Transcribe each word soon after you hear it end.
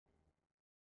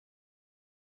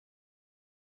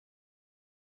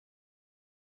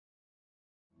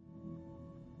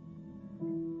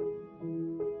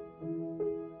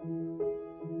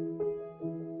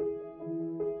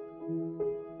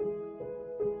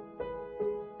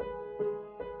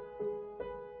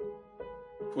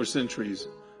For centuries,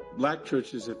 black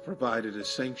churches have provided a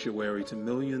sanctuary to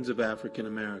millions of African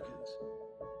Americans.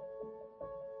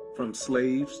 From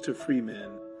slaves to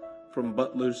freemen, from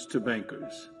butlers to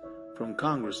bankers, from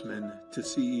congressmen to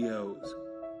CEOs.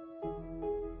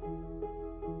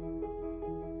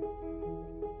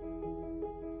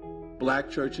 Black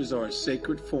churches are a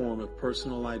sacred form of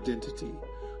personal identity,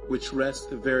 which rests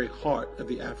at the very heart of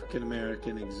the African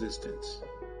American existence.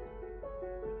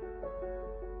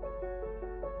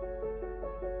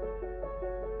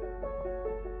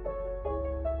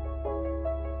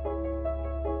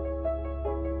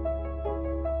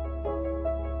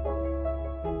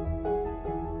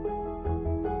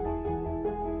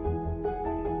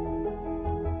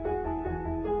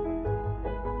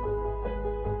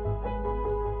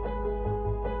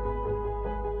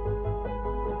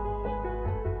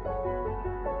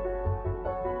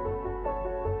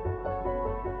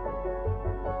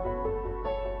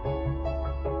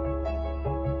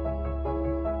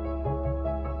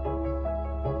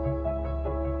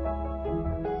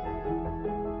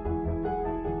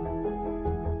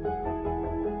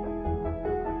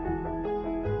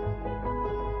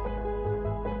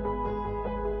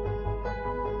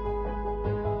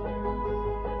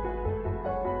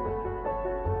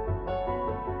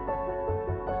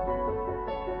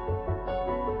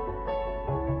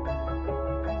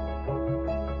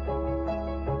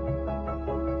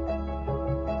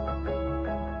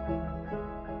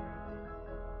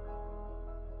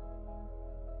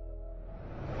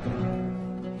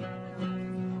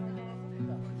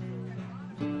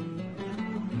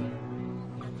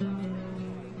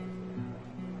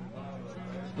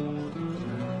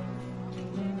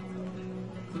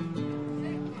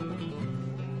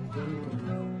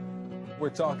 We're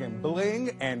talking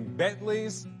bling and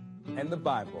Bentleys and the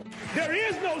Bible. There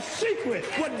is no secret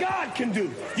what God can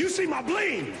do. You see my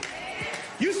bling,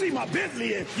 you see my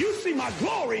Bentley, and you see my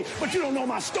glory, but you don't know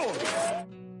my story.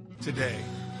 Today,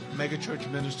 megachurch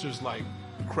ministers like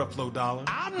Creflo Dollar,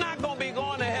 I'm not going to be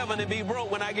going to heaven and be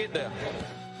broke when I get there.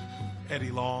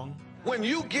 Eddie Long. When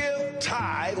you give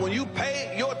tithe, when you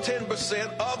pay your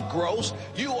 10% of gross,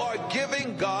 you are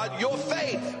giving God your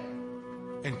faith.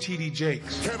 And T.D.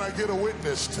 Jakes. Can I get a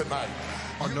witness tonight?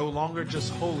 Are no longer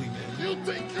just holy men. You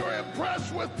think you're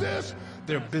impressed with this?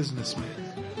 They're businessmen.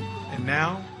 And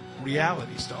now,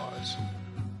 reality stars.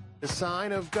 A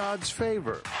sign of God's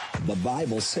favor. The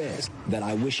Bible says that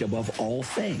I wish above all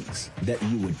things that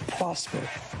you would prosper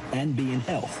and be in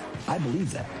health. I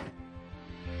believe that.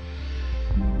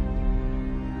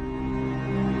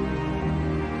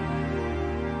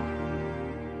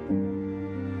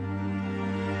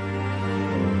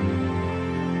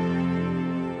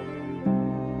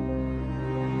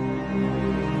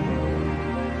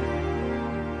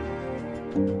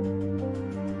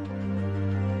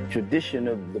 Tradition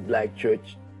of the black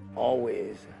church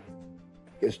always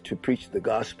is to preach the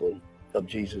gospel of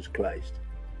Jesus Christ.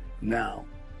 Now,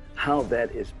 how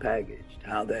that is packaged,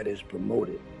 how that is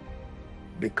promoted,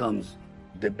 becomes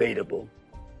debatable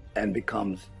and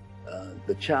becomes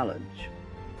the challenge.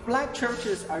 Black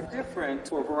churches are different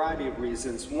for a variety of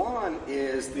reasons. One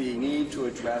is the need to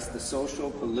address the social,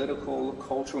 political,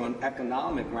 cultural, and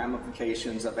economic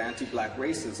ramifications of anti-black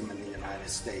racism in the United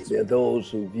States. There are those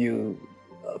who view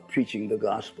preaching the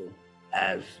gospel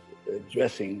as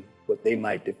addressing what they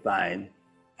might define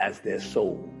as their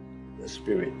soul, their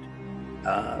spirit.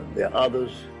 There are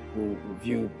others who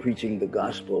view preaching the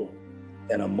gospel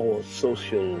in a more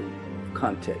social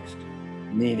context,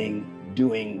 meaning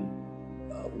doing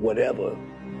whatever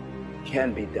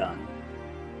can be done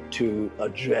to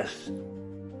address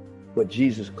what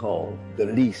Jesus called the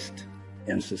least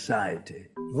in society.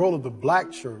 The role of the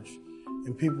black church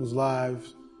in people's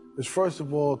lives is, first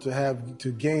of all,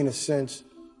 to get a sense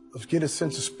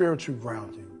of spiritual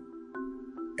grounding.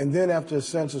 And then after a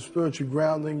sense of spiritual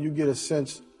grounding, you get a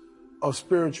sense of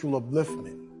spiritual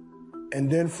upliftment.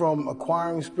 And then from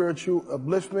acquiring spiritual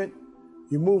upliftment,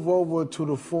 you move over to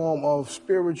the form of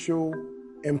spiritual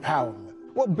empowerment.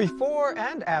 Well, before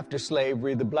and after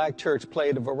slavery, the black church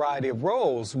played a variety of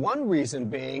roles. One reason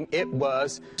being it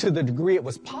was, to the degree it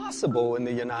was possible in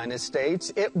the United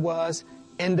States, it was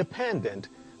independent.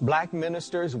 Black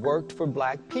ministers worked for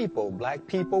black people. Black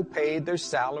people paid their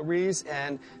salaries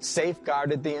and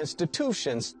safeguarded the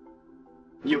institutions.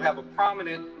 You have a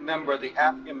prominent member of the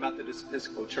African Methodist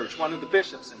Episcopal Church, one of the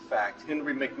bishops, in fact,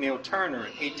 Henry McNeil Turner,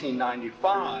 in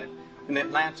 1895 in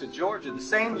Atlanta, Georgia, the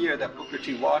same year that Booker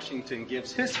T. Washington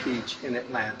gives his speech in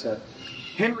Atlanta.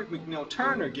 Henry McNeil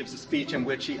Turner gives a speech in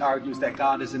which he argues that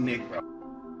God is a Negro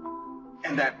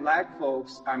and that black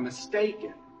folks are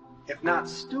mistaken, if not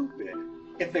stupid,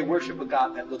 if they worship a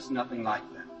God that looks nothing like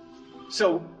them.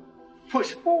 So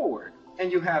push forward,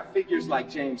 and you have figures like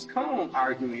James Cone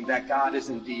arguing that God is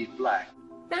indeed black.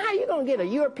 Now, how you going to get a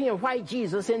European white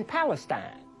Jesus in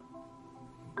Palestine?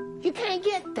 You can't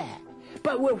get that.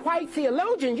 But with white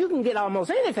theologians, you can get almost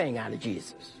anything out of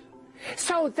Jesus.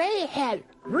 So they had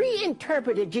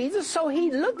reinterpreted Jesus so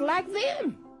he looked like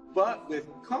them. But with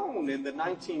Cone in the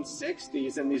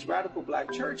 1960s and these radical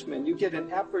black churchmen, you get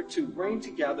an effort to bring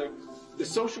together the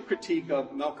social critique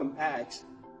of Malcolm X.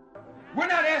 We're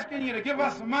not asking you to give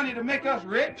us some money to make us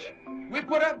rich. We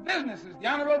put up businesses. The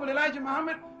Honorable Elijah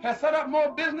Muhammad has set up more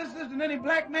businesses than any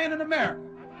black man in America.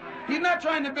 He's not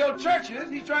trying to build churches.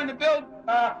 He's trying to build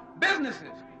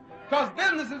businesses. Because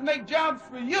businesses make jobs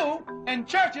for you, and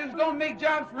churches don't make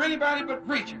jobs for anybody but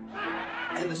preachers.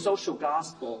 And the social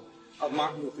gospel of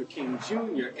Martin Luther King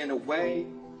Jr. in a way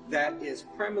that is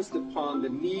premised upon the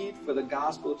need for the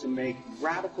gospel to make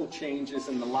radical changes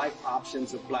in the life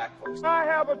options of black folks. I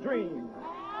have a dream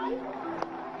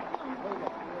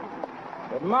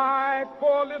that my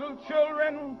poor little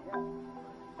children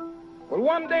will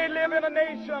one day live in a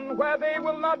nation where they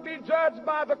will not be judged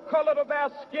by the color of their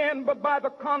skin, but by the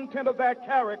content of their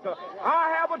character.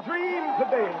 I have a dream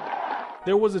today.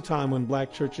 There was a time when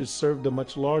black churches served a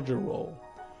much larger role,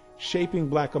 shaping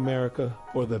black America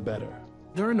for the better.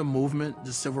 During the movement,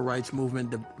 the civil rights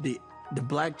movement, the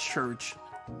black church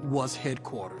was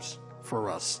headquarters for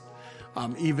us.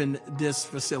 Even this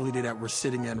facility that we're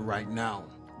sitting in right now,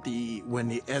 when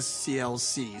the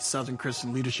SCLC, Southern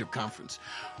Christian Leadership Conference,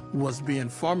 was being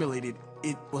formulated,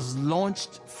 it was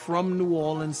launched from New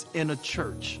Orleans in a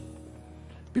church.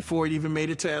 Before it even made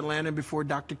it to Atlanta, before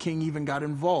Dr. King even got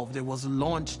involved, it was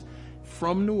launched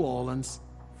from New Orleans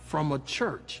from a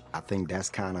church. I think that's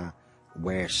kind of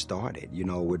where it started,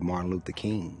 with Martin Luther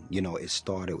King. It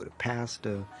started with a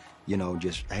pastor,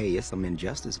 just, hey, it's some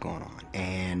injustice going on.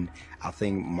 And I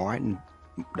think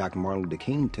Dr. Martin Luther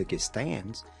King took his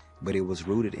stance, but it was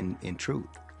rooted in truth.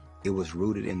 It was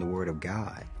rooted in the Word of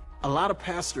God. A lot of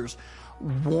pastors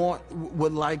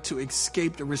would like to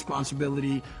escape the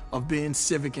responsibility of being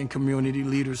civic and community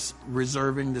leaders,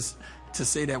 reserving this to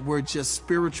say that we're just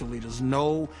spiritual leaders.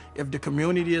 No, if the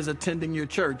community is attending your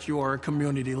church, you are a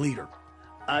community leader.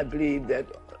 I believe that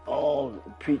all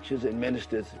preachers and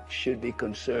ministers should be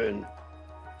concerned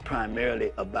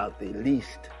primarily about the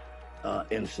least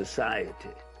in society,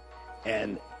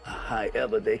 and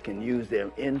however they can use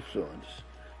their influence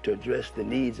to address the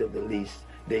needs of the least,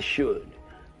 they should.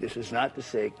 This is not to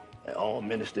say all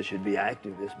ministers should be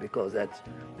activists, because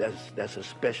that's a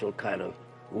special kind of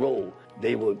role.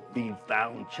 They were being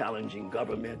found challenging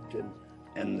government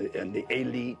and the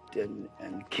elite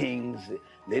and kings.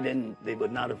 They were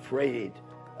not afraid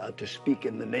to speak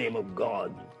in the name of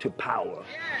God to power.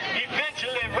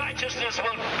 Eventually righteousness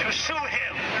will pursue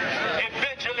him.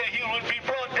 Eventually he will be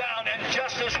brought down and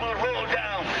justice will roll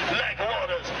down like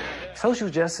waters. Social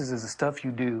justice is the stuff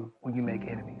you do when you make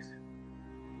enemies.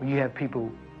 When you have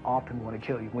people often want to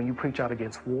kill you. When you preach out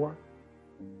against war.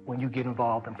 When you get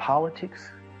involved in politics.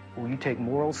 When you take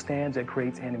moral stands that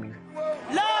creates enemies.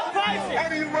 Low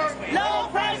prices! Low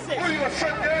prices!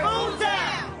 Food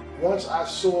down! Once I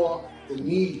saw the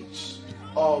needs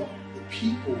of the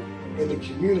people in the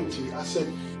community, I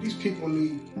said, these people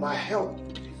need my help,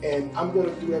 and I'm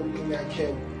going to do everything I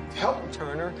can to help them.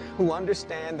 Turner, who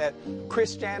understand that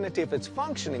Christianity, if it's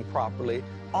functioning properly,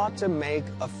 ought to make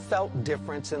a felt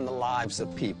difference in the lives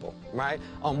of people, right?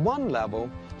 On one level,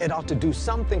 it ought to do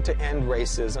something to end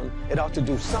racism. It ought to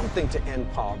do something to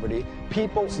end poverty.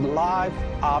 People's life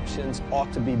options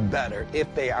ought to be better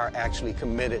if they are actually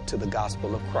committed to the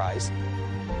gospel of Christ.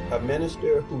 A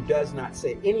minister who does not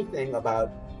say anything about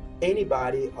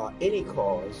anybody or any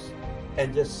cause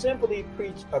and just simply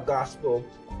preach a gospel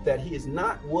that he is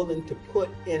not willing to put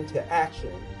into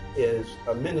action is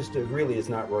a minister really is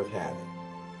not worth having.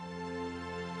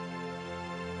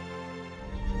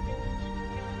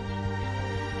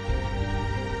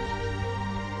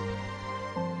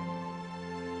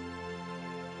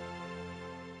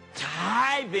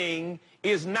 Tithing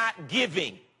is not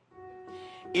giving.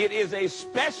 It is a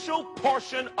special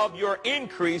portion of your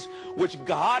increase which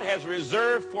God has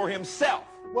reserved for himself.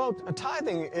 Well,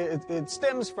 tithing, it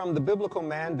stems from the biblical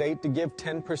mandate to give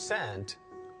 10%.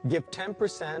 Give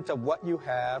 10% of what you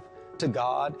have to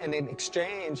God, and in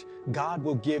exchange, God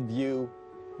will give you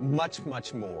much,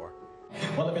 much more.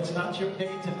 Well, if it's not your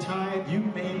day to tithe, you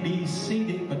may be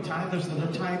seated, but tithers that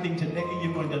are tithing today,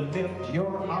 you're going to lift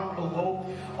your envelope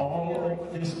all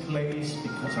over this place,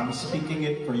 because I'm speaking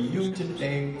it for you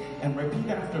today. And repeat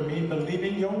after me,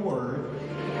 believing your word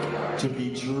to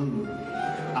be true.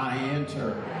 I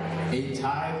enter a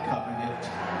tithe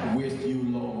covenant with you,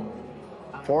 Lord.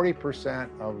 40%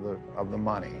 of the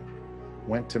money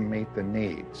went to meet the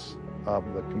needs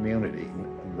of the community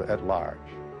at large,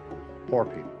 poor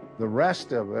people. The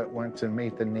rest of it went to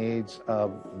meet the needs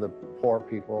of the poor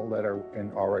people that are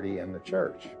already in the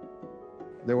church.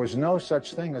 There was no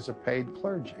such thing as a paid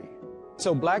clergy.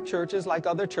 So black churches, like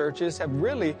other churches, have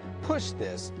really pushed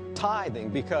this tithing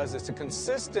because it's a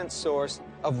consistent source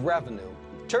of revenue.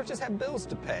 Churches have bills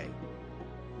to pay.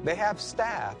 They have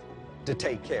staff to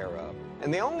take care of.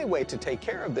 And the only way to take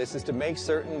care of this is to make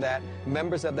certain that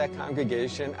members of that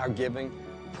congregation are giving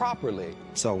properly.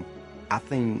 So I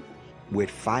think with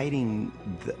fighting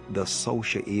the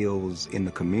social ills in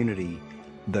the community,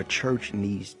 the church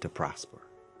needs to prosper.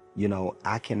 You know,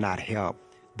 I cannot help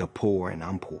the poor and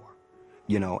I'm poor.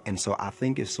 You know, and so I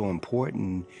think it's so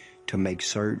important to make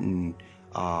certain,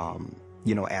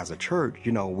 you know, as a church,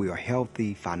 you know, we are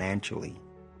healthy financially.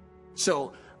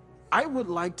 So I would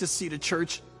like to see the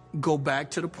church go back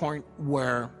to the point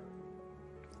where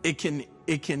it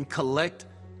can collect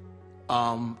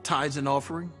tithes and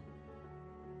offering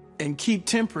and keep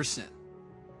 10%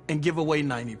 and give away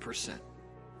 90%.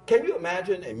 Can you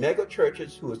imagine a mega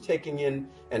churches who is taking in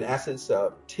an essence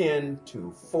of $10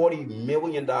 to $40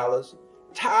 million,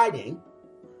 tithing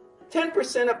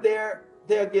 10% of their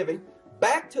giving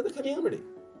back to the community?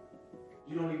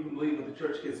 You don't even believe what the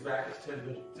church gets back is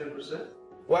 10%?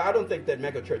 Well, I don't think that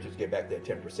mega churches get back their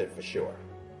 10% for sure.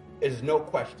 It is no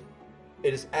question.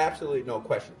 It is absolutely no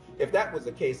question. If that was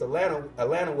the case,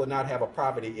 Atlanta would not have a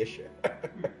poverty issue.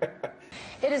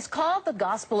 It is called the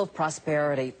Gospel of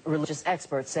Prosperity. Religious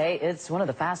experts say it's one of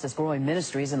the fastest growing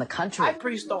ministries in the country. I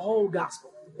preach the whole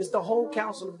gospel. It's the whole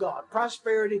counsel of God.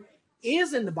 Prosperity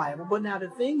is in the Bible, but now the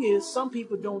thing is, some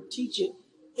people don't teach it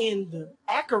in the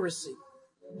accuracy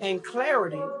and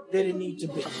clarity that it needs to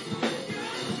be.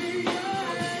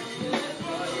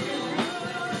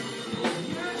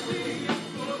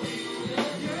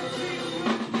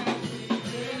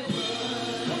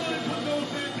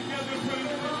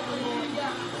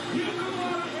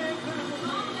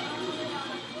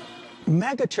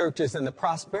 Mega churches and the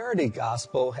prosperity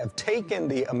gospel have taken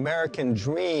the American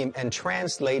dream and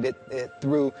translated it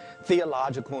through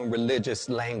theological and religious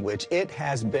language. It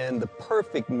has been the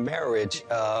perfect marriage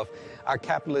of our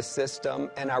capitalist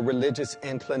system and our religious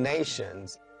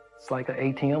inclinations. It's like an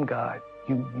ATM guide.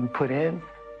 You put in,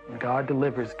 and God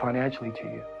delivers financially to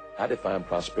you. I define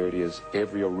prosperity as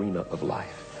every arena of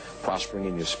life. Prospering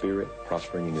in your spirit,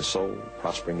 prospering in your soul,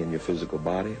 prospering in your physical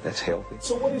body. That's healthy.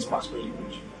 So what is prosperity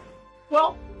preaching?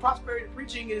 Well, prosperity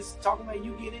preaching is talking about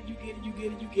you get it, you get it, you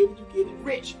get it, you get it, you get it,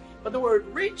 rich. But the word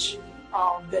rich,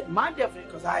 that my definition,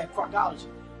 because I have crocology,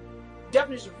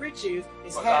 definition of rich is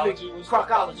having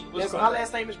crocology. That's my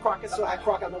last name is Crockett, so I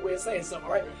crock out my way of saying something,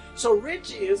 right? So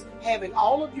rich is having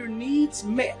all of your needs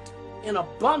met in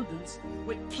abundance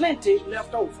with plenty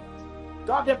left over.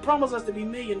 God didn't promise us to be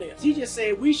millionaires. He just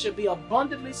said we should be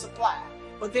abundantly supplied,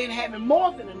 but then having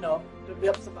more than enough to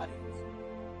help somebody else.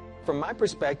 From my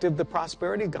perspective, the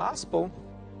prosperity gospel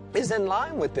is in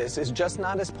line with this. It's just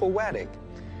not as poetic.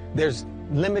 There's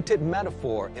limited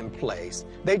metaphor in place.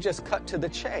 They just cut to the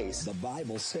chase. The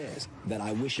Bible says that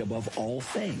I wish above all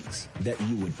things that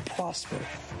you would prosper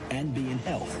and be in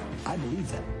health. I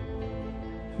believe that.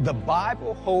 The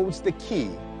Bible holds the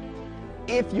key.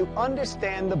 If you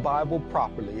understand the Bible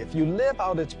properly, if you live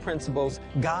out its principles,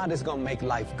 God is going to make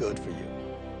life good for you.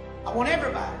 I want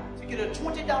everybody to get a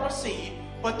 $20 seed,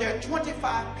 but there are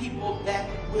 25 people that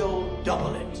will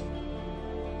double it.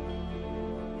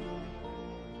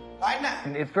 Right now.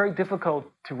 And it's very difficult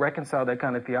to reconcile that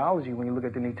kind of theology when you look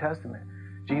at the New Testament.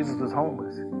 Jesus was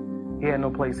homeless. He had no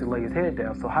place to lay his head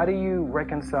down. So how do you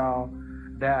reconcile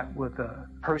that with a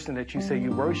person that you say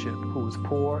you worship who is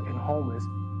poor and homeless,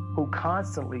 who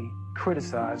constantly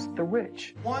criticizes the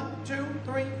rich? 1, 2,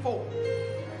 3, 4,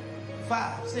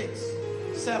 5, 6,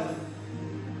 7,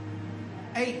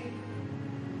 8,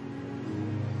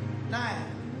 9.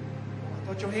 I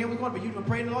thought your hand was going, but you've been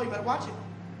praying the Lord, you better watch it.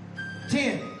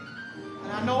 10.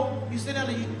 And I know you sit down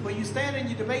and when you stand and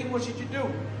you debate what should you do.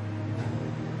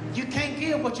 You can't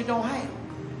give what you don't have.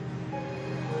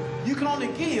 You can only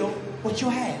give what you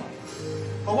have.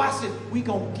 But watch it, we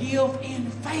gonna give in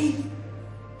faith.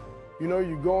 You know,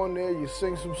 you go in there, you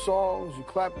sing some songs, you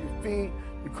clap your feet,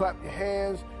 you clap your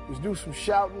hands, you do some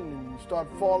shouting, and you start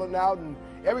falling out, and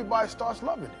everybody starts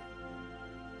loving it.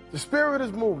 The Spirit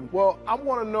is moving. Well, I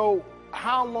want to know,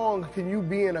 how long can you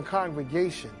be in a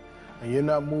congregation and you're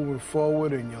not moving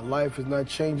forward and your life is not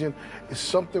changing? Is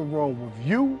something wrong with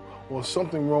you or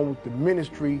something wrong with the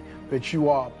ministry that you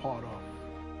are a part of?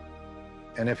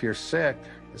 And if you're sick,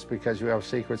 it's because you have a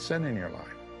secret sin in your life.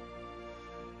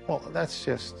 Well, that's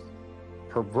just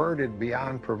perverted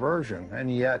beyond perversion,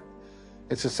 and yet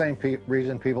it's the same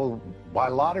reason people buy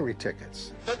lottery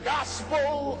tickets. The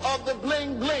gospel of the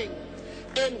bling bling,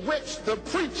 in which the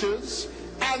preachers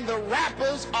and the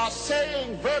rappers are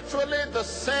saying virtually the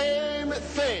same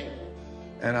thing.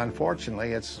 And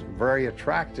unfortunately, it's very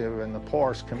attractive in the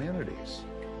poorest communities.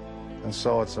 And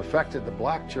so it's affected the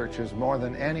black churches more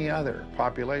than any other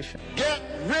population. Get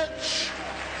rich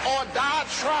or die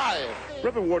trying.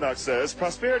 Reverend Warnock says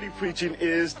prosperity preaching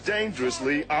is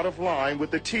dangerously out of line with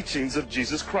the teachings of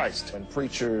Jesus Christ. When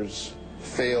preachers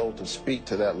fail to speak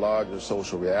to that larger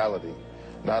social reality,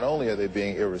 not only are they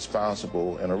being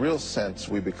irresponsible, in a real sense,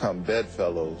 we become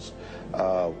bedfellows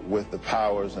with the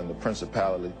powers and the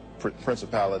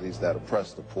principalities that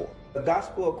oppress the poor. The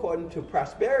gospel according to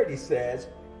prosperity says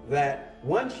that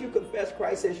once you confess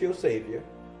Christ as your Savior,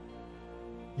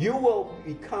 you will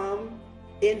become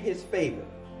in his favor.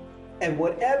 And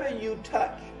whatever you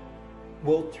touch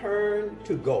will turn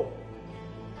to gold.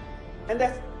 And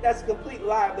that's a complete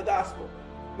lie of the gospel.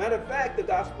 Matter of fact, the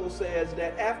gospel says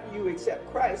that after you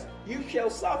accept Christ, you shall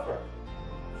suffer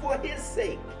for his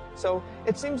sake. So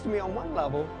it seems to me on one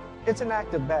level, it's an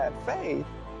act of bad faith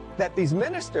that these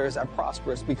ministers are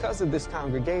prosperous because of this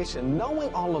congregation,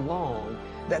 knowing all along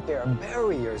that there are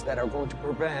barriers that are going to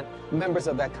prevent members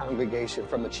of that congregation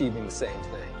from achieving the same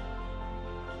thing.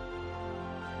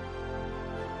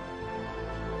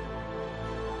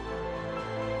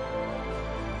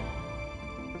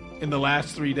 In the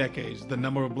last 3 decades, the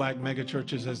number of black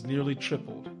megachurches has nearly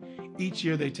tripled. Each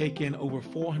year, they take in over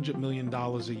 $400 million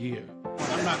a year.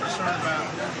 I'm not concerned about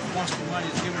once the money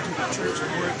is given to the church and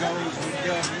where it goes, what it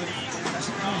does with it. That's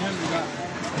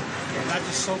 $100. And I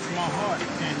just soak from my heart,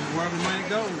 and wherever the money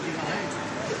goes, you know,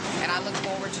 hey. And I look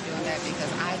forward to doing that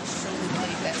because I truly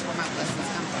believe that's where my blessings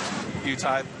come from. You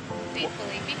tithe?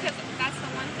 Faithfully, because that's the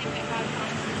one thing that God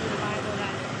promises in the Bible,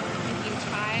 that if you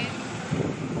tithe,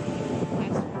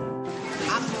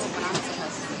 I'm doing what I'm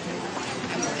supposed to do.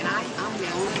 And I'm the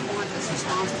only one that's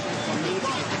responsible for me to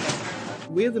get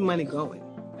together. Where's the money going?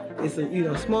 It's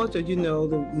a small church,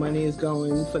 the money is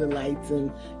going for the lights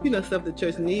and, stuff the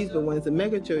church needs. But when it's a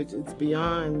mega church, it's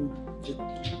beyond,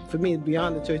 for me, it's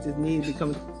beyond the church's needs. It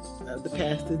becomes the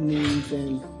pastor's needs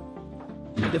and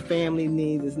the family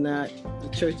needs is not the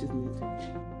church's needs.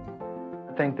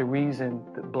 I think the reason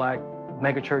that black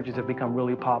mega churches have become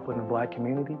really popular in the black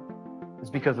community is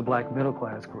because the black middle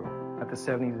class grew. At the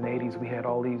 70s and 80s, we had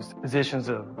all these positions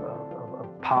of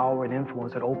power and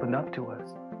influence that opened up to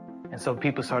us. And so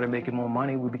people started making more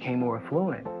money, we became more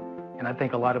affluent. And I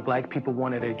think a lot of black people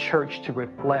wanted a church to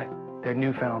reflect their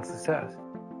newfound success.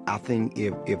 I think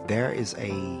if there is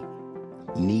a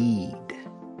need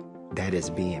that is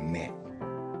being met,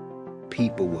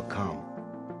 people will come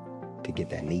to get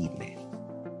that need met.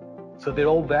 So the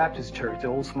old Baptist church, the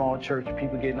old small church,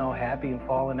 people getting all happy and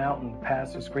falling out and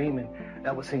pastor screaming,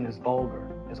 that was seen as vulgar,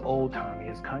 as old-timey,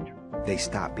 as country. They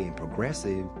stopped being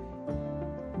progressive,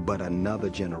 but another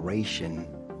generation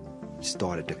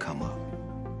started to come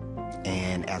up.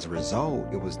 And as a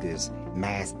result, it was this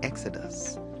mass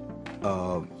exodus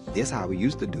of this is how we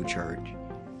used to do church,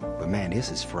 but man,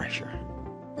 this is fresher.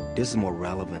 This is more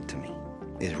relevant to me.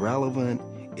 It's relevant,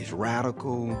 it's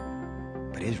radical,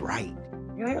 but it's right.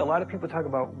 You hear a lot of people talk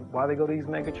about why they go to these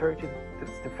mega churches.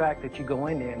 It's the fact that you go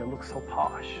in there and it looks so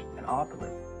posh and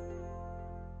opulent.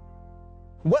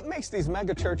 What makes these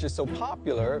mega churches so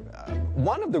popular,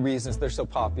 one of the reasons they're so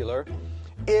popular,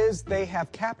 is they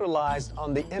have capitalized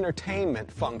on the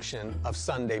entertainment function of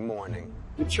Sunday morning.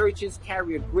 The churches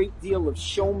carry a great deal of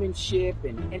showmanship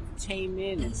and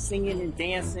entertainment and singing and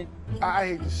dancing. I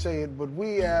hate to say it, but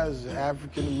we as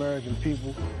African American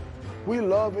people, we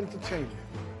love entertainment.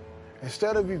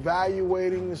 Instead of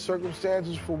evaluating the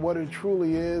circumstances for what it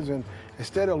truly is, and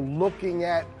instead of looking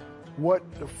at what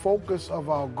the focus of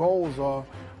our goals are,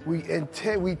 we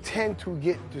tend to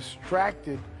get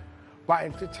distracted by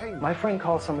entertainment. My friend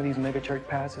calls some of these mega church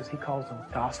pastors, he calls them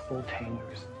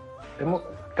gospel-tainers. They're more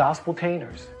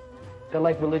gospel-tainers. They're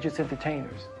like religious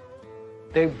entertainers.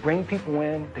 They bring people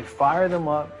in, they fire them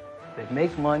up, they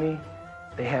make money,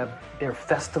 they have their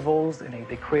festivals, and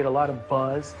they create a lot of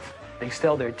buzz. They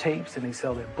sell their tapes and they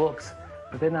sell their books,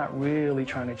 but they're not really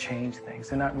trying to change things.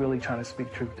 They're not really trying to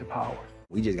speak truth to power.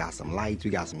 We just got some lights, we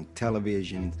got some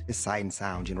television, it's sight and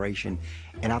sound generation,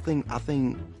 and I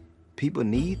think people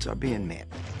needs are being met.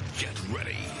 Get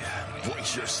ready.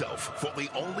 Brace yourself for the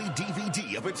only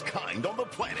DVD of its kind on the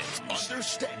planet.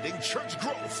 Understanding Church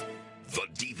Growth. The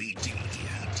DVD.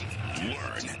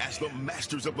 Learn as the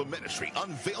masters of the ministry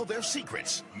unveil their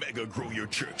secrets. Mega Grow Your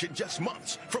Church in just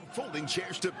months. From folding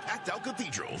chairs to packed out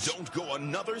cathedrals. Don't go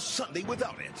another Sunday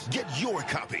without it. Get your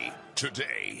copy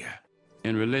today.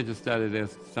 In religious study,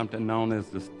 there's something known as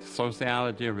the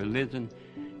sociology of religion,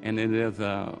 and it is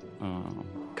a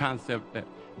concept that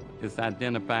is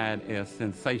identified as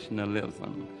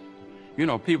sensationalism. You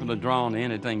know, people are drawn to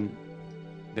anything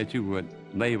that you would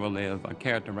label as or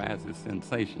characterize as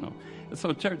sensational.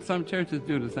 So some churches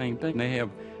do the same thing. They have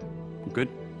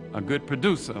a good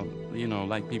producer, you know,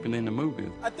 like people in the movies.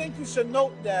 I think you should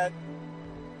note that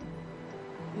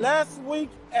last week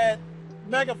at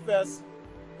MegaFest,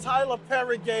 Tyler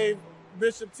Perry gave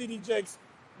Bishop T.D. Jakes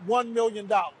 $1 million.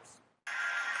 Hey!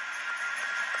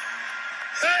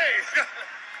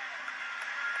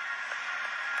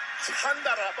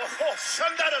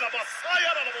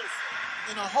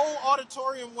 And the whole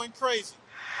auditorium went crazy.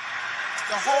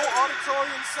 The whole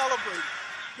auditorium celebrated.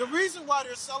 The reason why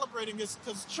they're celebrating is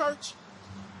because church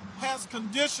has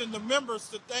conditioned the members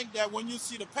to think that when you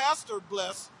see the pastor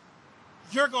blessed,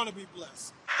 you're going to be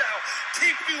blessed. Now,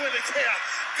 keep you in the care.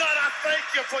 God, I thank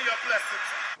you for your blessings.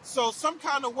 So some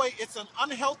kind of way, it's an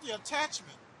unhealthy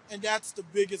attachment, and that's the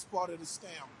biggest part of the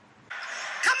scam.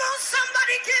 Come on,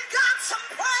 somebody give God some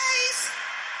praise.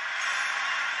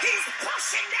 He's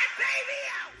pushing that baby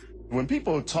out. When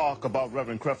people talk about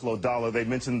Reverend Creflo Dollar, they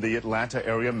mention the Atlanta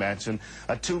area mansion,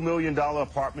 a $2 million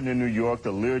apartment in New York,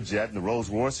 the Learjet, and the Rolls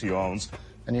Royce he owns.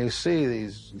 And you see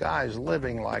these guys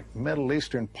living like Middle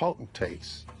Eastern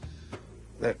potentates,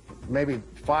 that maybe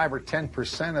 5 or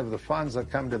 10% of the funds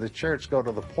that come to the church go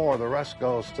to the poor. The rest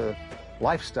goes to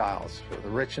lifestyles for the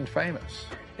rich and famous.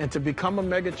 And to become a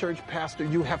megachurch pastor,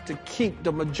 you have to keep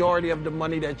the majority of the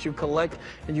money that you collect,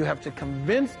 and you have to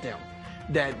convince them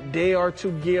that they are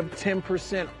to give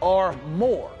 10% or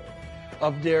more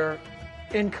of their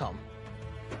income,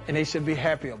 and they should be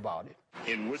happy about it.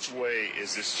 In which way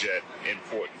is this jet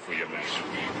important for your ministry?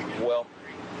 Well,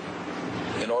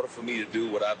 in order for me to do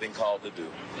what I've been called to do,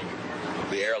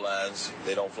 the airlines,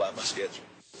 they don't fly my schedule.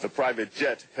 The private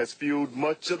jet has fueled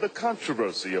much of the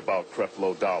controversy about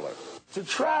Creflo Dollar. To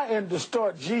try and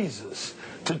distort Jesus,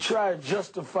 to try and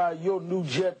justify your new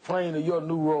jet plane or your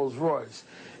new Rolls Royce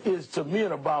is, to me,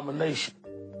 an abomination.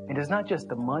 And it's not just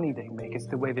the money they make, it's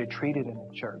the way they're treated in the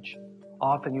church.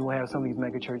 Often you will have some of these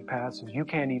megachurch pastors, you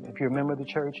can't even, if you're a member of the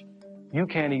church, you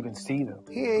can't even see them.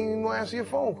 He ain't even going to answer your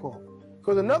phone call.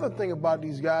 Because another thing about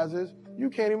these guys is you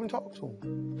can't even talk to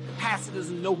them. The pastor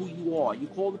doesn't know who you are. You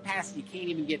call the pastor, you can't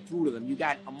even get through to them. You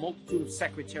got a multitude of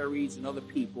secretaries and other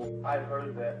people. I've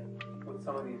heard that with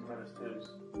some of these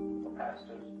ministers, or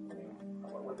pastors,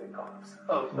 what they call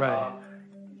themselves. Right.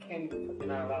 You're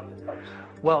not allowed to touch them.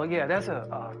 Well, yeah, that's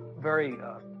a very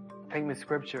famous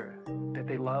scripture that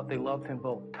they love. They loved him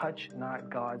both. Touch not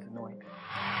God's anointed.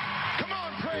 Come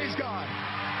on, praise God.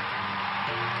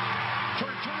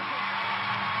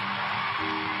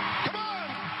 Come on.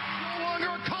 No longer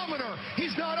a commoner.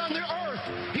 He's not on the earth.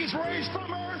 He's raised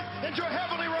from earth into a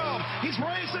heavenly realm. He's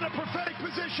raised in a prophetic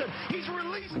position. He's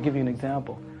released. To give you an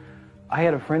example, I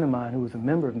had a friend of mine who was a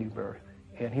member of New Birth,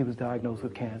 and he was diagnosed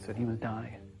with cancer, and he was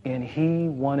dying. And he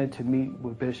wanted to meet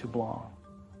with Bishop Long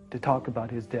to talk about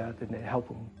his death and to help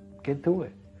him get through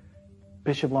it.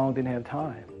 Bishop Long didn't have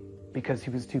time because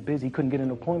he was too busy. He couldn't get an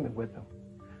appointment with him.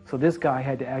 So this guy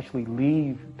had to actually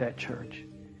leave that church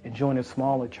and join a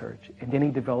smaller church. And then he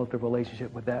developed a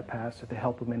relationship with that pastor to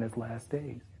help him in his last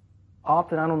days.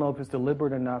 Often, I don't know if it's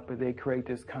deliberate or not, but they create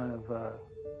this kind of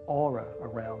aura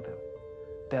around them,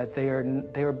 that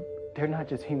they're not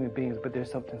just human beings, but there's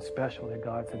something special that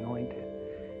God's anointed.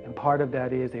 And part of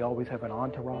that is they always have an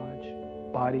entourage,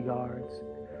 bodyguards,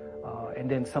 and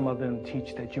then some of them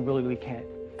teach that you really can't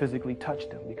physically touch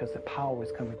them because the power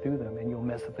is coming through them and you'll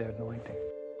mess up their anointing.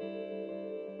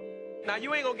 Now,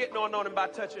 you ain't gonna get no anointing by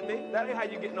touching me. That ain't how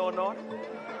you get no anointing.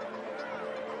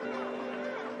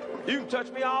 You can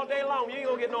touch me all day long. You ain't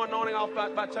gonna get no anointing off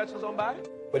by touching somebody.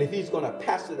 But if he's gonna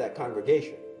pastor that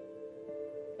congregation,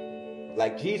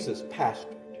 like Jesus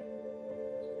pastored,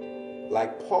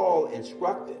 like Paul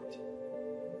instructed,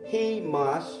 he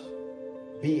must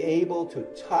be able to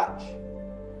touch,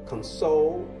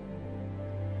 console,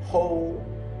 hold,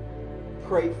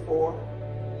 pray for,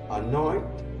 anoint,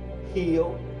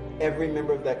 heal every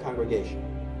member of that congregation.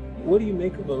 What do you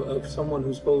make of someone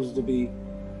who's supposed to be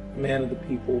man of the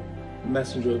people,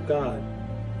 messenger of God,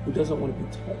 who doesn't want to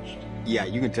be touched? Yeah,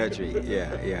 you can touch me.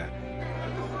 Yeah.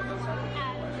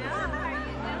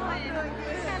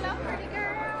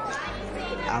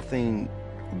 I think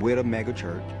with a mega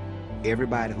church,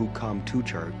 everybody who come to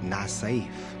church not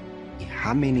safe.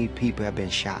 How many people have been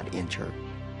shot in church?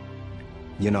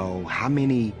 You know, how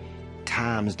many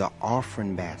times the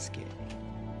offering basket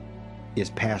is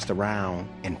passed around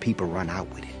and people run out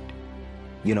with it?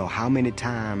 You know, how many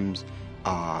times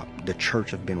the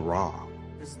church have been robbed?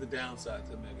 This is the downside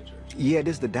to the megachurch. Yeah,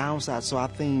 this is the downside. So I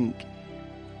think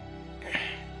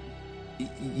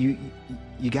you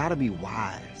got to be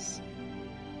wise,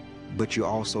 but you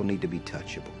also need to be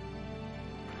touchable.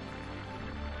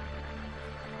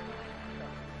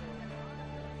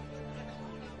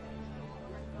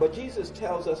 But Jesus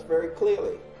tells us very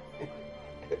clearly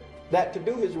that to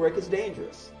do his work is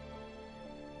dangerous.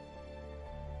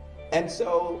 And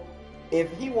so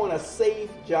if he want a safe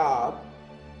job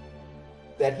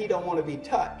that he don't want to be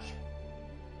touched,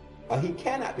 or he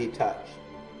cannot be touched,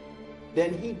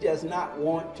 then he does not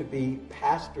want to be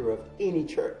pastor of any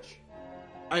church.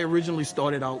 I originally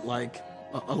started out like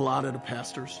a lot of the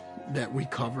pastors that we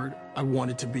covered. I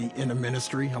wanted to be in a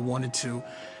ministry. I wanted to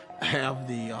have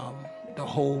the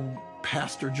whole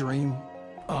pastor dream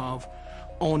of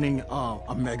owning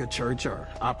a mega church or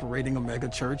operating a mega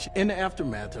church. In the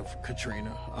aftermath of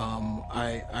Katrina,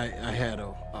 I had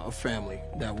a family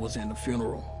that was in the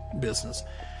funeral business,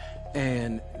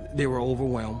 and they were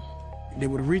overwhelmed. They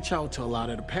would reach out to a lot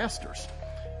of the pastors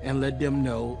and let them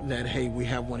know that, hey, we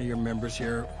have one of your members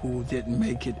here who didn't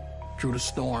make it through the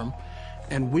storm,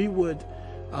 and we would,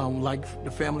 like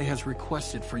the family has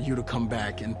requested, for you to come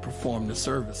back and perform the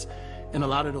service. And a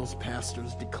lot of those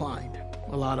pastors declined.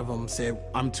 A lot of them said,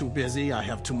 I'm too busy, I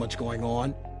have too much going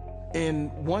on. And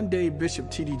one day,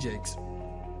 Bishop T.D. Jakes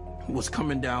was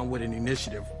coming down with an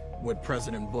initiative with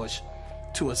President Bush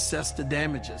to assess the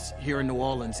damages here in New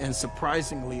Orleans. And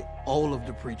surprisingly, all of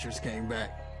the preachers came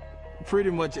back.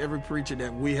 Pretty much every preacher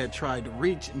that we had tried to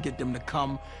reach and get them to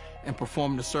come and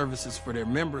perform the services for their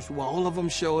members, well, all of them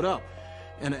showed up.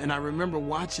 And I remember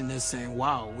watching this saying,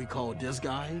 wow, we called this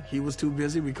guy, he was too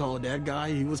busy. We called that guy,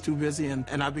 he was too busy. And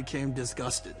I became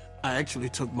disgusted. I actually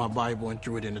took my Bible and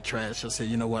threw it in the trash. I said,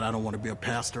 you know what, I don't want to be a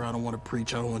pastor. I don't want to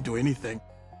preach. I don't want to do anything.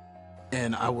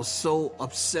 And I was so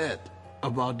upset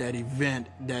about that event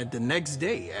that the next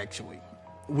day, actually,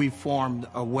 we formed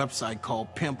a website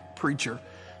called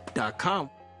pimppreacher.com.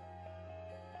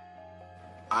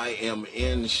 I am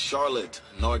in Charlotte,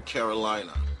 North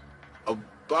Carolina,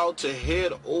 about to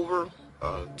head over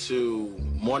to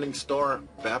Morning Star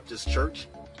Baptist Church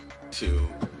to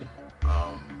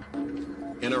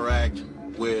interact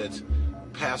with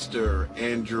Pastor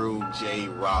Andrew J.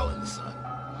 Rollinson.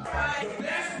 The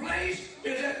best place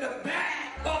is at the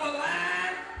back of the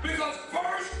line, because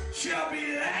first shall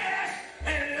be last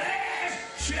and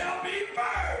last shall be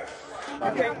first.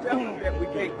 You can't tell them that we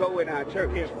can't go in our church.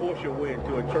 You can't force your way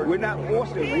into a church. We're not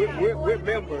forcing. We're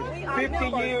members. 50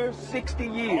 years, 60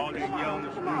 years.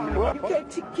 Well, you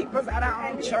can't keep us at our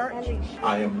own church.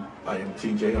 I am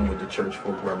TJ. I'm with the Church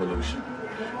Folk Revolution.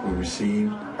 We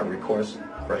received a request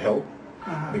for help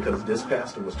because this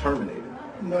pastor was terminated.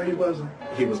 No, he wasn't.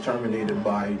 He was terminated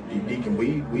by the deacon.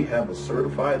 We have a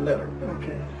certified letter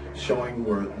showing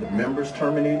where the members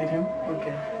terminated him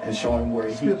and showing where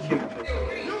he kicked him.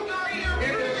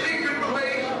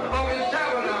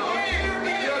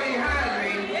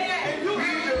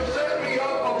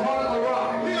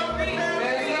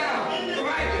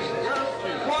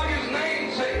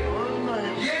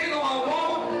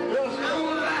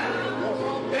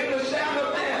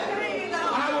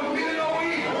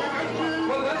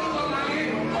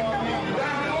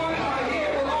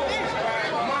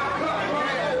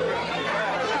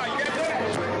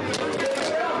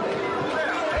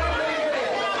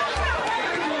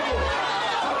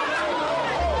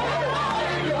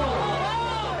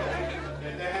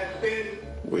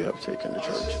 We have taken the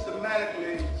church.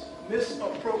 Systematically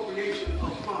misappropriation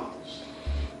of funds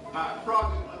by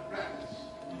fraudulent practice.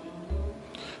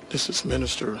 This is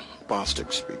Minister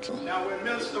Bostic speaking. Now, when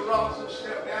Minister Robinson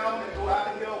stepped down and go out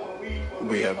of here, when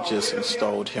we have just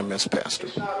installed him as pastor.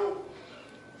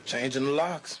 Changing the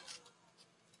locks.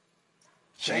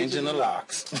 Changing the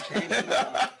locks.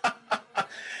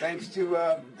 Thanks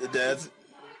to that's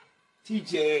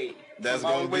TJ. That's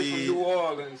going to be from New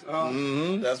Orleans.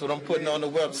 That's what I'm putting on the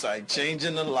website.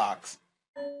 Changing the locks.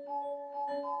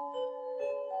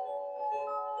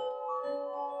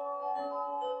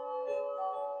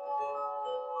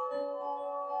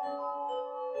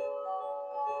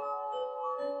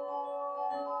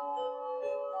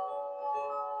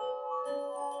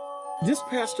 This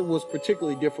pastor was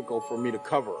particularly difficult for me to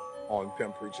cover on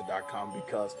pimppreacher.com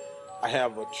because I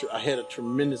had a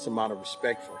tremendous amount of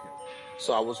respect for him.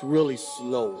 So I was really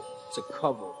slow to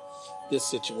cover this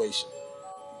situation.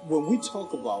 When we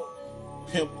talk about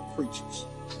pimp preachers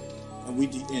and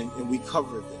we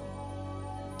cover them,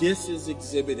 This is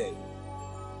Exhibit A.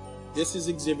 This is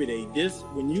Exhibit A.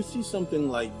 When you see something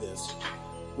like this,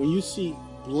 when you see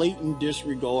blatant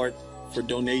disregard for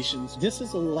donations, this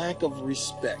is a lack of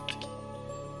respect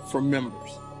for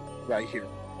members right here.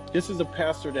 This is a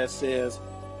pastor that says,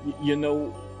 you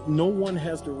know, no one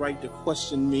has the right to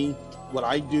question me. What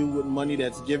I do with money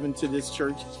that's given to this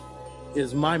church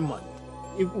is my money.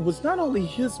 It was not only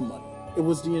his money, it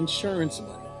was the insurance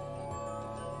money.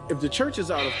 If the church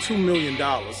is out of $2 million,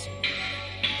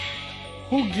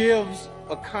 who gives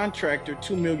a contractor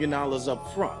 $2 million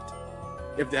up front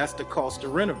if that's the cost to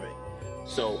renovate?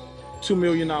 So $2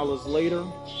 million later,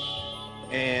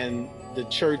 and the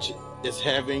church is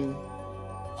having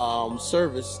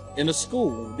service in a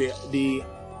school. The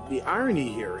irony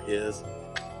here is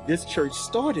this church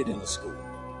started in a school.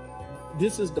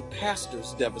 This is the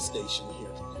pastor's devastation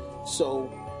here. So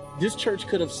this church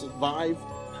could have survived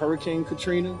Hurricane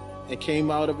Katrina and came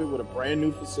out of it with a brand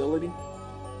new facility,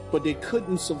 but they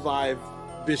couldn't survive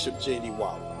Bishop J.D.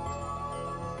 Waller.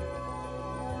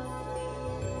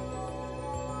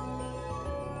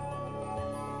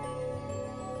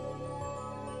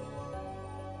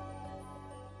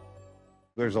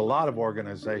 There's a lot of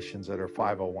organizations that are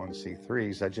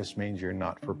 501c3s. That just means you're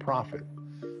not for profit.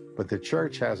 But the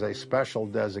church has a special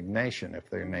designation if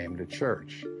they're named a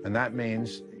church. And that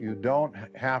means you don't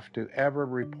have to ever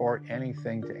report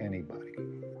anything to anybody.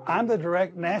 I'm the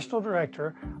national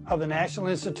director of the National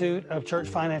Institute of Church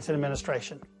Finance and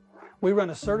Administration. We run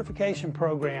a certification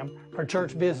program for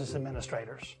church business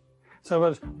administrators.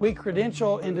 So we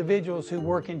credential individuals who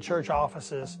work in church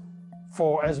offices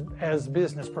as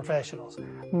business professionals.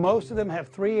 Most of them have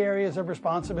 3 areas of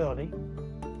responsibility: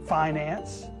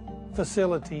 finance,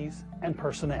 facilities, and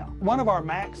personnel. One of our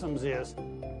maxims is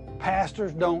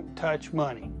pastors don't touch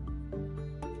money.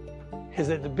 Is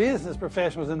that the business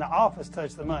professionals in the office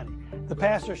touch the money. The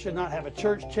pastor should not have a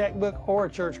church checkbook or a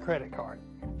church credit card.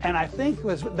 And I think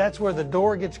that's where the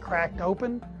door gets cracked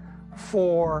open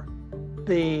for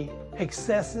the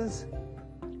excesses.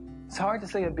 It's hard to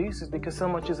say abuses because so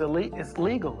much is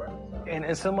legal,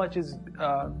 and so much is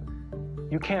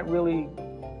you can't really.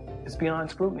 It's beyond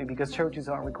scrutiny because churches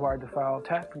aren't required to file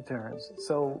tax returns.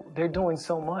 So they're doing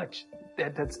so much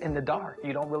that's in the dark.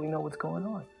 You don't really know what's going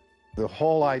on. The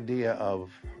whole idea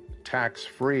of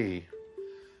tax-free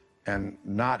and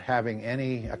not having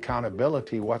any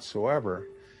accountability whatsoever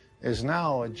is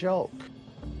now a joke.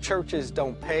 Churches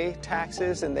don't pay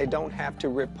taxes and they don't have to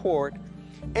report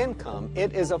income.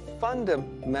 It is a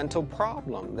fundamental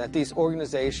problem that these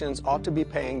organizations ought to be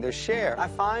paying their share. I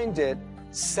find it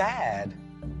sad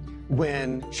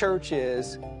when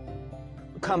churches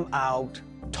come out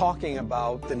talking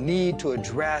about the need to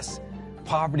address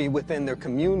poverty within their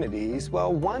communities.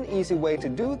 Well, one easy way to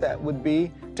do that would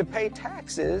be to pay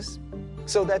taxes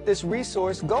so that this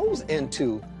resource goes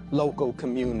into local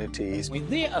communities.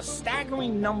 There are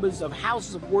staggering numbers of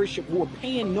houses of worship who are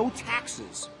paying no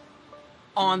taxes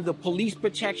on the police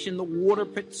protection, the water,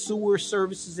 sewer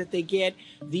services that they get,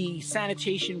 the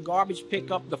sanitation, garbage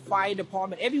pickup, the fire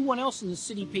department. Everyone else in the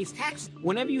city pays taxes.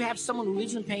 Whenever you have someone who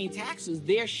isn't paying taxes,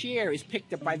 their share is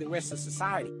picked up by the rest of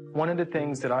society. One of the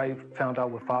things that I found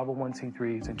out with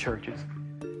 501c3s and churches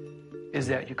is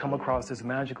that you come across this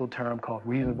magical term called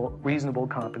reasonable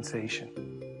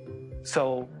compensation.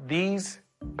 So these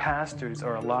pastors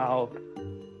are allowed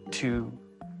to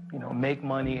make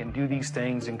money and do these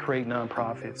things and create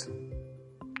nonprofits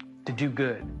to do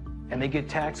good. And they get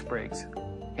tax breaks.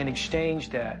 In exchange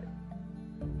that,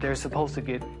 they're supposed to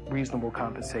get reasonable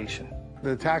compensation.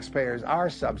 The taxpayers are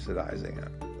subsidizing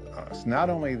us. Not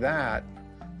only that,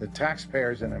 the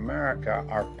taxpayers in America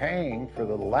are paying for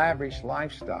the lavish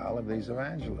lifestyle of these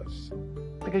evangelists.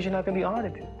 Because you're not going to be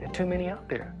audited. There are too many out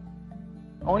there.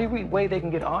 Only way they can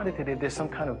get audited is there's some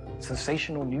kind of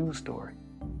sensational news story.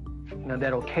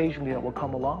 That occasionally will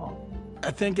come along.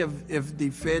 I think if the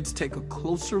feds take a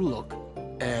closer look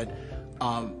at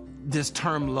this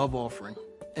term love offering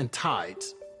and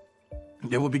tithes,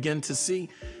 they will begin to see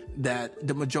that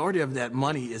the majority of that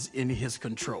money is in his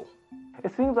control.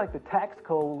 It seems like the tax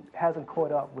code hasn't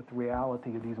caught up with the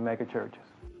reality of these megachurches.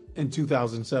 In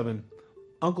 2007,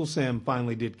 Uncle Sam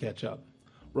finally did catch up.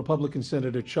 Republican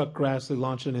Senator Chuck Grassley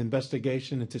launched an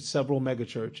investigation into several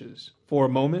megachurches. For a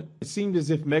moment, it seemed as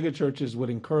if megachurches would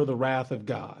incur the wrath of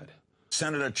God.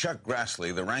 Senator Chuck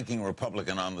Grassley, the ranking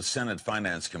Republican on the Senate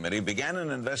Finance Committee, began an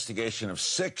investigation of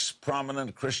 6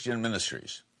 prominent Christian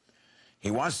ministries.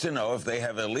 He wants to know if they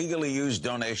have illegally used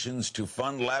donations to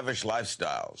fund lavish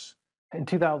lifestyles. In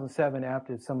 2007,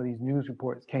 after some of these news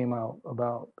reports came out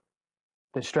about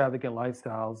the extravagant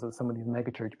lifestyles of some of these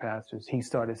megachurch pastors, he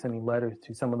started sending letters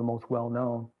to some of the most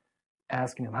well-known,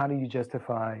 asking them, how do you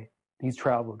justify these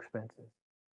travel expenses,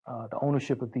 the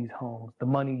ownership of these homes, the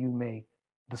money you make,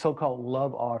 the so-called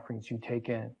love offerings you take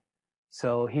in?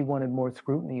 So he wanted more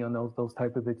scrutiny on those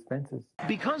type of expenses.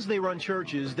 Because they run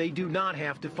churches, they do not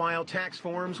have to file tax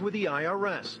forms with the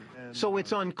IRS. So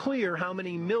it's unclear how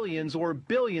many millions or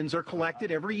billions are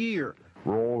collected every year.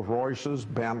 Rolls Royces,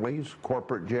 Bentleys,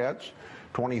 corporate jets,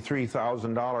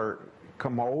 $23,000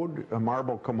 commode, a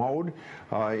marble commode,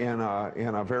 in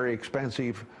a very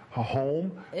expensive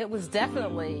home. It was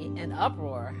definitely an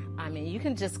uproar. I mean, you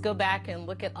can just go back and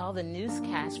look at all the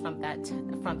newscasts from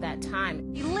that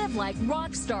time. They live like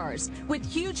rock stars with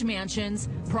huge mansions,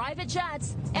 private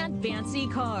jets, and fancy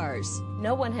cars.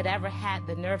 No one had ever had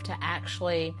the nerve to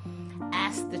actually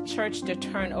ask the church to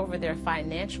turn over their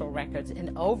financial records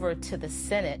and over to the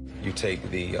Senate. You take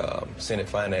the Senate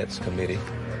Finance Committee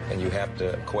and you have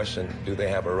to question, do they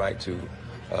have a right to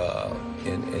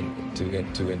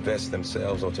invest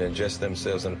themselves or to ingest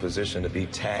themselves in a position to be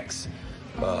tax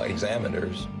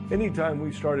examiners? Anytime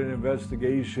we start an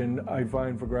investigation, I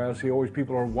find for Grassley, always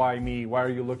people are, why me? Why are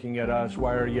you looking at us?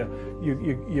 Why are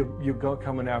you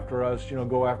coming after us? You know,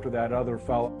 go after that other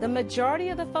fellow. The majority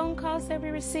of the phone calls that we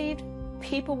received,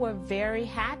 people were very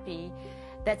happy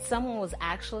that someone was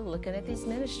actually looking at these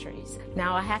ministries.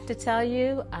 Now, I have to tell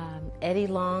you, Eddie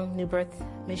Long, New Birth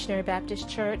Missionary Baptist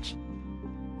Church,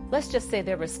 let's just say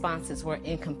their responses were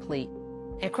incomplete.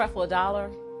 And Creflo Dollar?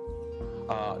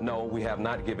 No, we have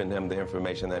not given him the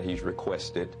information that he's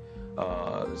requested,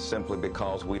 simply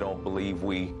because we don't believe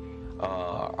we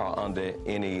are under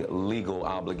any legal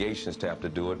obligations to have to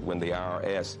do it when the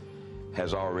IRS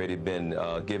has already been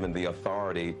given the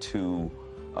authority to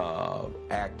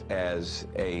act as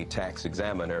a tax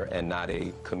examiner and not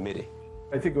a committee.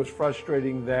 I think it was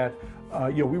frustrating that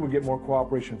we would get more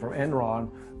cooperation from Enron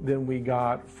than we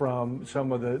got from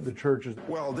some of the churches.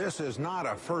 Well, this is not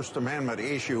a First Amendment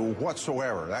issue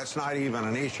whatsoever. That's not even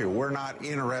an issue. We're not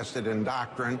interested in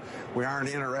doctrine. We aren't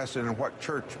interested in what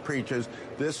church preaches.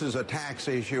 This is a tax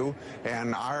issue,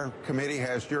 and our committee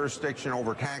has jurisdiction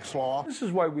over tax law. This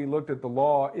is why we looked at the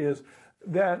law, is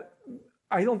that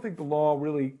I don't think the law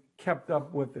really kept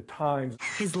up with the times.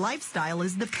 His lifestyle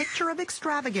is the picture of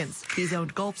extravagance. He's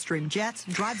owned Gulfstream jets,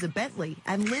 drives a Bentley,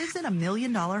 and lives in $1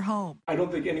 million home. I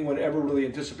don't think anyone ever really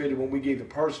anticipated when we gave the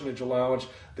parsonage allowance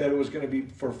that it was going to be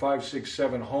for 5, 6,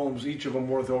 7 homes, each of them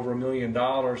worth over $1 million.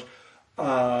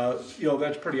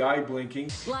 That's pretty eye-blinking.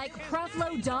 Like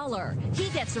Creflo Dollar, he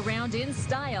gets around in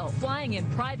style, flying in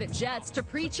private jets to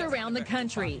preach around the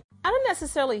country. I don't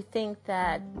necessarily think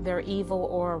that they're evil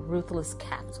or ruthless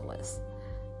capitalists.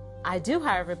 I do,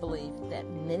 however, believe that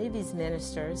many of these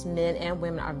ministers, men and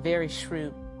women, are very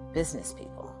shrewd business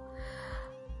people.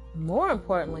 More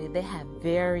importantly, they have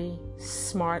very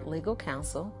smart legal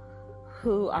counsel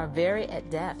who are very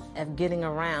adept at getting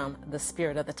around the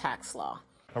spirit of the tax law.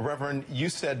 Reverend, you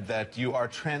said that you are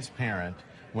transparent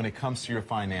when it comes to your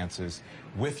finances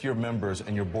with your members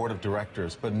and your board of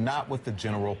directors, but not with the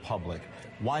general public.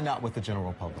 Why not with the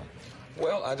general public?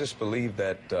 Well, I just believe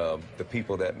that the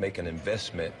people that make an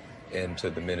investment into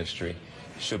the ministry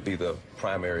should be the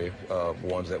primary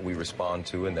ones that we respond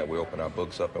to and that we open our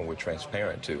books up and we're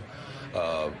transparent to,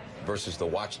 versus the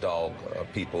watchdog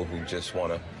people who just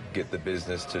want to get the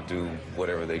business to do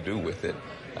whatever they do with it.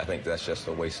 I think that's just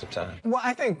a waste of time. Well,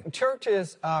 I think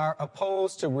churches are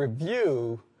opposed to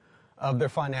review of their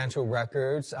financial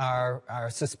records, are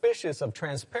suspicious of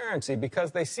transparency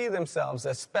because they see themselves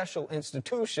as special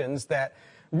institutions that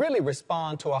really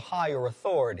respond to a higher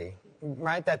authority,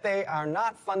 right? That they are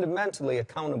not fundamentally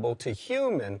accountable to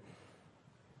human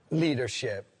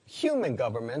leadership, human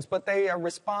governments, but they are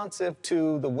responsive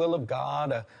to the will of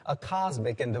God, a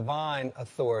cosmic and divine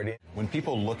authority. When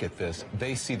people look at this,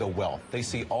 they see the wealth. They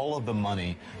see all of the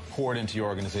money poured into your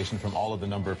organization from all of the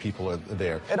number of people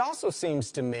there. It also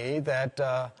seems to me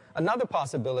that another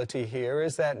possibility here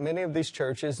is that many of these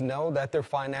churches know that their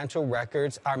financial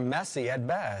records are messy at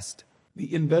best.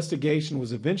 The investigation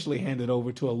was eventually handed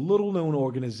over to a little-known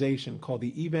organization called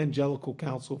the Evangelical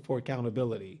Council for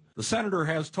Accountability. The senator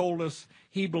has told us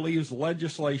he believes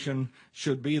legislation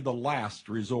should be the last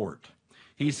resort.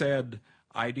 He said,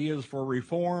 ideas for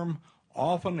reform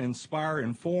often inspire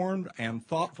informed and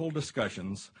thoughtful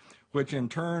discussions, which in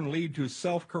turn lead to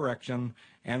self-correction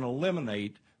and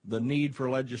eliminate the need for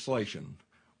legislation.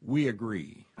 We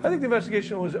agree. I think the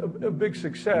investigation was a big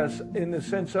success in the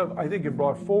sense of, I think it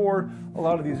brought forward a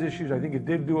lot of these issues. I think it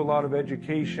did do a lot of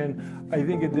education. I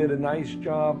think it did a nice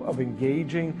job of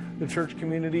engaging the church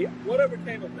community. Whatever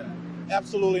came of that?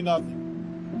 Absolutely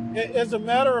nothing. As a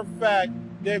matter of fact,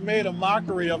 they made a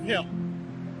mockery of him.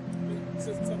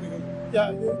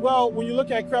 Yeah, well, when you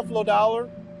look at Creflo Dollar,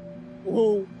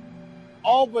 who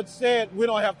all but said, we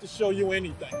don't have to show you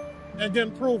anything, and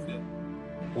then proved it.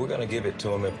 We're going to give it to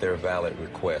them if they're valid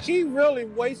requests. He really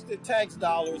wasted tax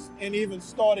dollars in even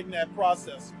starting that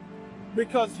process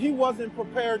because he wasn't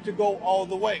prepared to go all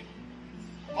the way.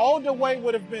 All the way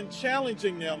would have been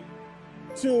challenging them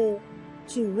to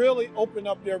really open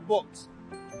up their books.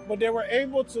 But they were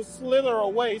able to slither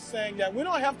away saying that we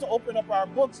don't have to open up our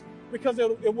books because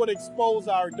it would expose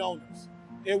our donors.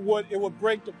 It would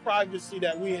break the privacy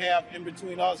that we have in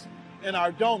between us and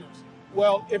our donors.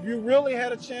 Well, if you really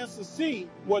had a chance to see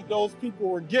what those people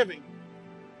were giving,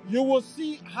 you will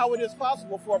see how it is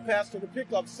possible for a pastor to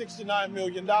pick up $69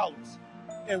 million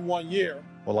in 1 year.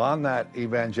 Well, on that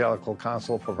Evangelical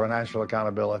Council for Financial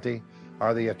Accountability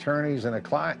are the attorneys and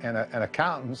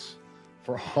accountants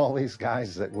for all these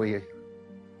guys that we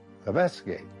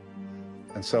investigate.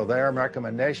 And so their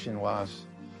recommendation was,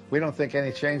 we don't think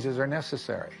any changes are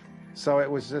necessary. So it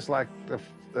was just like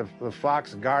the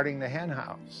fox guarding the hen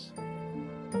house.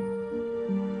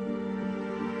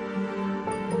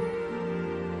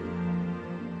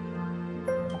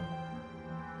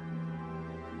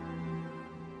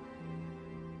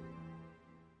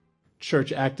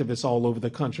 Church activists all over the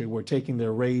country were taking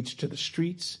their rage to the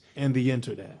streets and the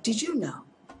internet. Did you know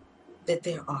that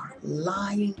there are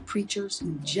lying preachers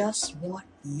who just want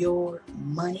your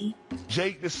money?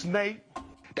 Jake the Snake.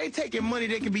 They taking money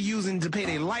they could be using to pay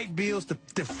their light bills,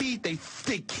 to feed their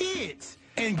kids,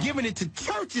 and giving it to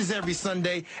churches every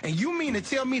Sunday. And you mean to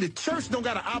tell me the church don't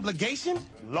got an obligation?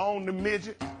 Loan the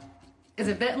midget. Is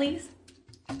it Bentleys?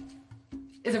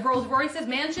 Is it Rolls Royces,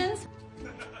 mansions?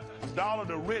 Dollar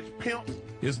the rich pimp.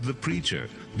 Is the preacher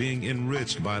being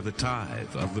enriched by the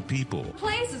tithe of the people?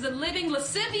 Place is a living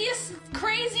lascivious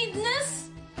craziness.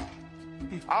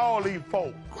 All these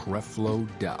folk. Creflo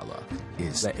Dollar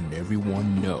is letting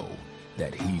everyone know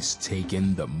that he's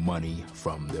taking the money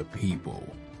from the people.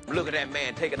 Look at that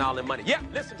man taking all the money. Yeah,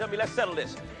 listen to me, let's settle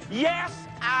this. Yes,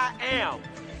 I am.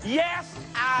 Yes,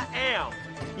 I am.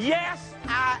 Yes,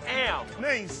 I am.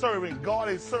 They ain't serving God,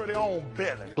 they serve their own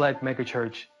belly. Black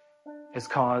megachurch has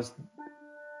caused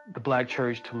the black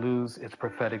church to lose its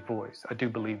prophetic voice. I do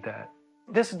believe that.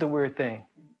 This is the weird thing.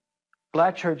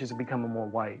 Black churches are becoming more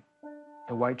white,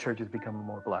 and white churches are becoming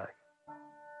more black.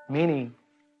 Meaning,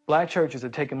 black churches are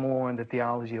taking more on the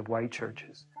theology of white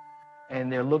churches, and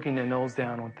they're looking their nose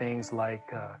down on things like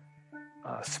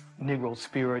Negro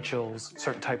spirituals,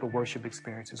 certain type of worship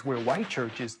experiences, where white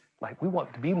churches, like, we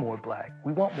want to be more black,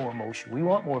 we want more emotion, we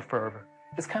want more fervor.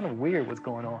 It's kind of weird what's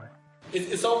going on.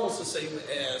 It's almost the same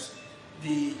as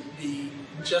the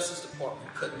Justice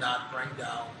Department could not bring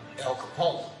down Al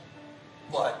Capone,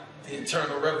 but the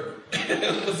Internal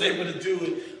Revenue was able to do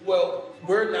it. Well,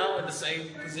 we're now in the same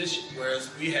position, whereas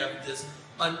we have this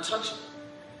untouchable.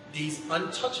 These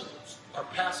untouchables are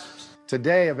pastors.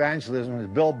 Today, evangelism is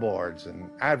billboards and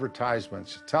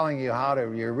advertisements telling you how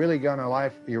to, your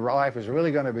life is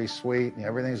really going to be sweet and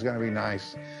everything's going to be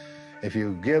nice if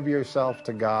you give yourself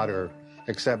to God or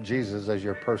accept Jesus as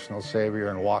your personal Savior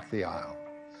and walk the aisle.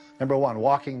 Number one,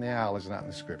 walking the aisle is not in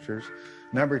the Scriptures.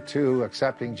 Number two,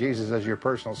 accepting Jesus as your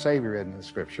personal Savior isn't in the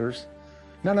Scriptures.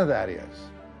 None of that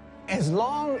is. As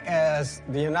long as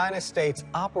the United States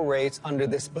operates under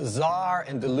this bizarre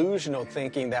and delusional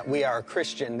thinking that we are a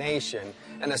Christian nation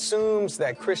and assumes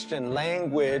that Christian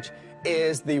language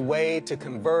is the way to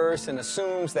converse and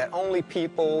assumes that only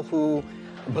people who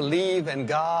believe in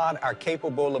God are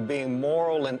capable of being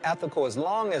moral and ethical, as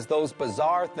long as those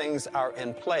bizarre things are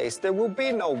in place, there will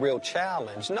be no real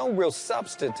challenge, no real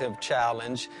substantive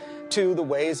challenge to the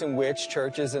ways in which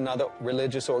churches and other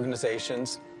religious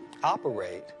organizations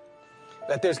operate.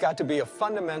 That there's got to be a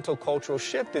fundamental cultural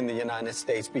shift in the United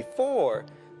States before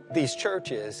these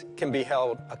churches can be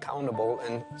held accountable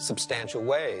in substantial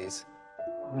ways.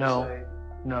 No.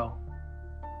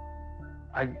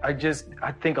 I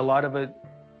think a lot of it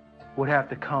would have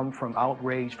to come from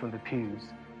outrage from the pews.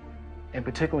 And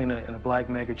particularly in a black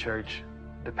megachurch,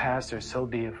 the pastor is so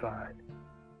deified.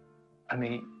 I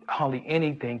mean, hardly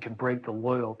anything can break the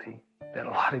loyalty that a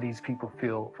lot of these people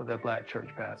feel for their black church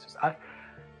pastors.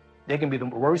 They can be the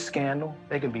worst scandal,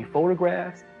 they can be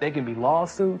photographs, they can be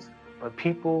lawsuits, but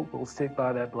people will stick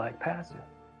by that black pastor.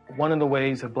 One of the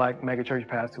ways a black megachurch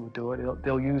pastor would do it,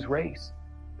 they'll use race.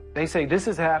 They say this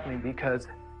is happening because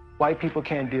white people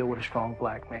can't deal with a strong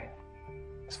black man.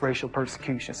 It's racial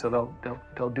persecution, so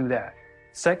they'll do that.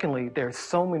 Secondly, there's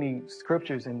so many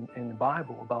scriptures in the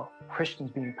Bible about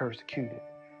Christians being persecuted.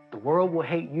 The world will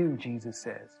hate you, Jesus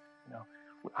says.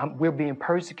 We're being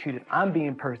persecuted. I'm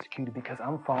being persecuted because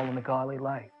I'm following the godly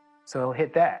life. So it'll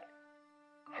hit that.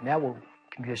 And that will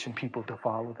condition people to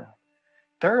follow them.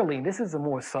 Thirdly, this is a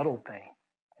more subtle thing,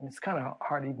 and it's kind of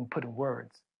hard to even put in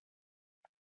words.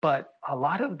 But a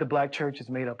lot of the black church is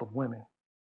made up of women.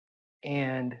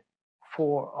 And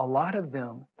for a lot of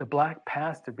them, the black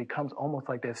pastor becomes almost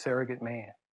like their surrogate man.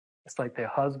 It's like their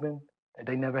husband that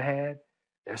they never had,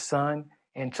 their son.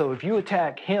 And so if you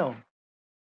attack him,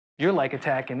 you're like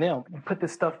attacking them. You put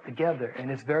this stuff together, and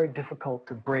it's very difficult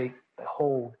to break the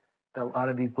hold that a lot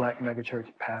of these black megachurch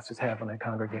pastors have on their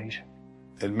congregation.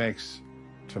 It makes,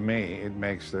 to me, it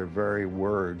makes their very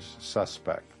words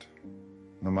suspect.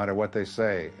 No matter what they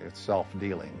say, it's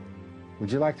self-dealing.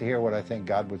 Would you like to hear what I think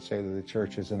God would say to the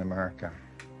churches in America?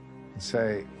 He'd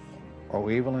say,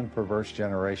 "O evil and perverse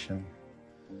generation,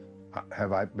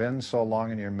 have I been so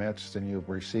long in your midst and you've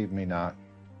received me not?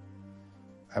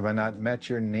 Have I not met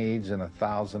your needs in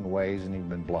 1,000 ways and you've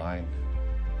been blind?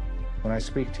 When I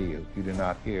speak to you, you do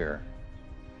not hear.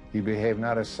 You behave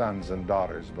not as sons and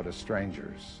daughters, but as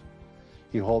strangers.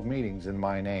 You hold meetings in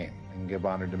my name and give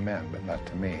honor to men, but not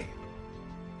to me.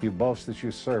 You boast that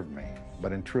you serve me,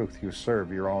 but in truth you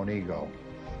serve your own ego.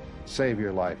 Save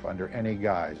your life under any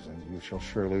guise, and you shall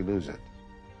surely lose it.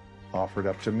 Offer it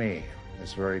up to me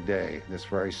this very day, this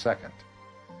very second,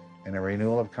 in a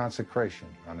renewal of consecration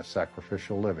on a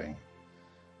sacrificial living,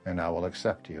 and I will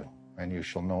accept you, and you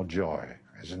shall know joy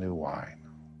as new wine."